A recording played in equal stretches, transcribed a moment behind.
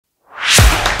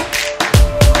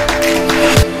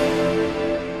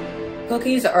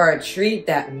Cookies are a treat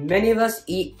that many of us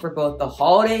eat for both the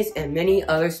holidays and many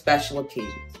other special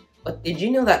occasions. But did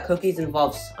you know that cookies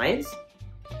involve science?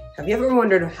 Have you ever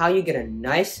wondered how you get a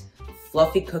nice,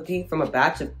 fluffy cookie from a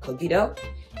batch of cookie dough?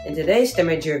 In today's STEM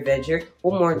adventure,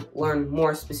 we'll learn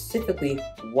more specifically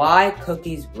why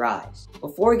cookies rise.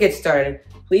 Before we get started,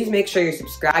 please make sure you're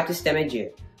subscribed to STEM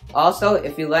Adventure. Also,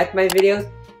 if you like my videos,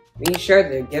 be sure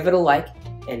to give it a like.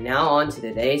 And now on to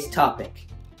today's topic.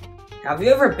 Have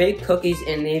you ever baked cookies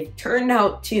and they've turned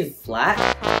out too flat?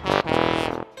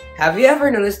 Have you ever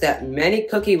noticed that many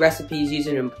cookie recipes use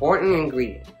an important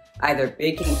ingredient, either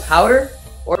baking powder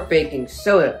or baking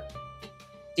soda?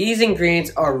 These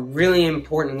ingredients are really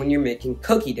important when you're making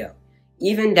cookie dough,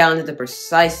 even down to the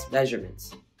precise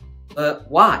measurements. But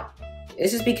why?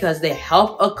 This is because they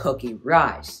help a cookie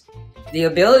rise. The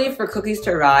ability for cookies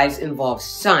to rise involves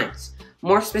science,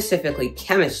 more specifically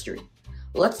chemistry.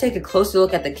 Let's take a closer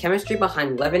look at the chemistry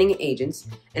behind leavening agents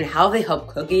and how they help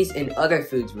cookies and other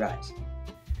foods rise.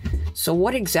 So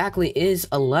what exactly is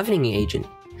a leavening agent?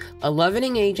 A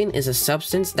leavening agent is a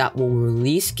substance that will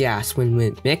release gas when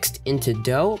mixed into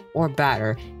dough or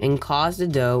batter and cause the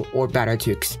dough or batter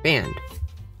to expand.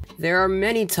 There are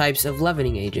many types of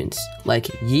leavening agents,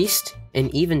 like yeast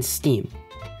and even steam.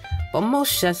 But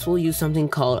most chefs will use something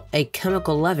called a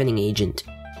chemical leavening agent.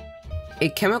 A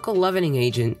chemical leavening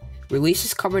agent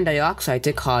releases carbon dioxide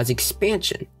to cause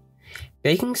expansion.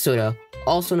 Baking soda,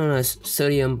 also known as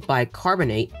sodium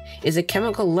bicarbonate, is a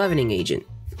chemical leavening agent.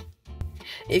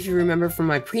 If you remember from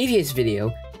my previous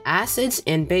video, acids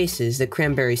and bases, the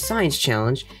cranberry science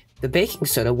challenge, the baking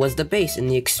soda was the base in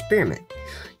the experiment.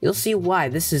 You'll see why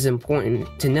this is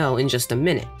important to know in just a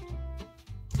minute.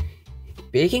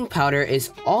 Baking powder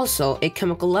is also a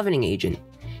chemical leavening agent.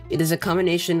 It is a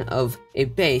combination of a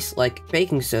base, like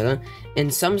baking soda,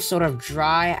 and some sort of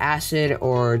dry acid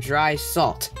or dry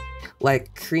salt,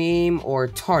 like cream or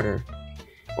tartar,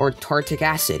 or tartic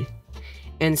acid,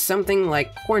 and something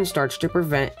like cornstarch to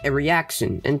prevent a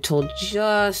reaction until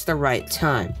just the right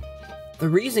time. The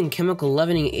reason chemical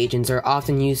leavening agents are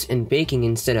often used in baking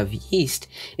instead of yeast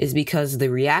is because the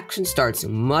reaction starts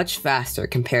much faster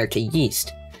compared to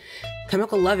yeast.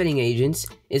 Chemical leavening agents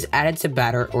is added to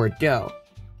batter or dough,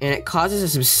 and it causes a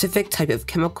specific type of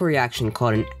chemical reaction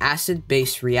called an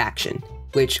acid-base reaction,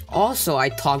 which also I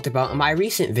talked about in my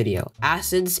recent video,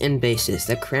 Acids and Bases,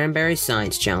 the Cranberry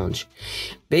Science Challenge.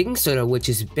 Baking soda, which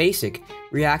is basic,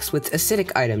 reacts with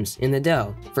acidic items in the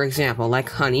dough, for example, like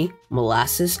honey,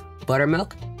 molasses,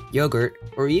 buttermilk, yogurt,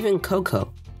 or even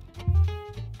cocoa.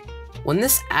 When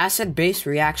this acid-base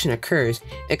reaction occurs,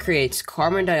 it creates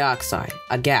carbon dioxide,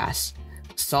 a gas,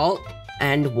 salt,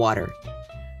 and water.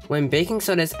 When baking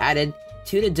soda is added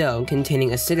to the dough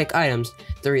containing acidic items,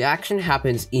 the reaction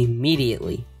happens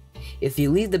immediately. If you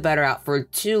leave the batter out for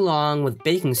too long with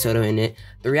baking soda in it,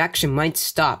 the reaction might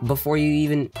stop before you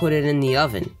even put it in the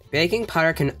oven. Baking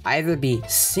powder can either be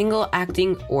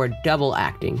single-acting or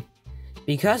double-acting.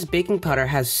 Because baking powder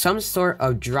has some sort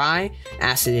of dry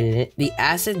acid in it, the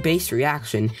acid-base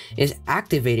reaction is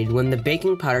activated when the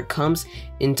baking powder comes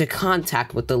into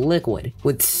contact with the liquid.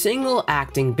 With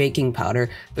single-acting baking powder,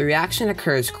 the reaction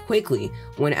occurs quickly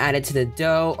when added to the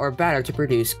dough or batter to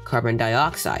produce carbon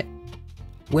dioxide.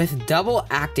 With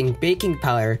double-acting baking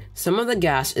powder, some of the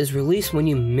gas is released when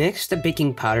you mix the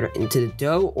baking powder into the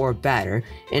dough or batter,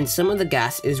 and some of the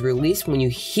gas is released when you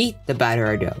heat the batter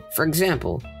or dough, for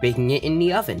example, baking it in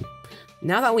the oven.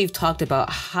 Now that we've talked about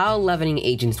how leavening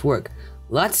agents work,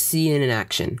 let's see it in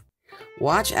action.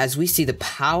 Watch as we see the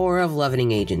power of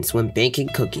leavening agents when baking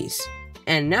cookies.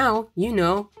 And now you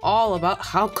know all about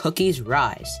how cookies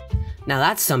rise. Now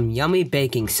that's some yummy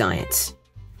baking science.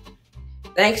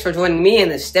 Thanks for joining me in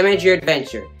the STEM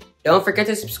adventure. Don't forget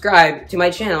to subscribe to my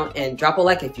channel and drop a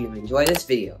like if you enjoy this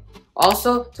video.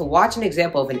 Also, to watch an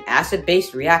example of an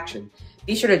acid-base reaction,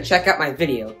 be sure to check out my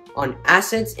video on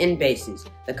Acids and Bases,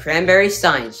 the Cranberry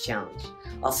Science Challenge.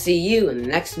 I'll see you in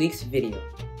next week's video.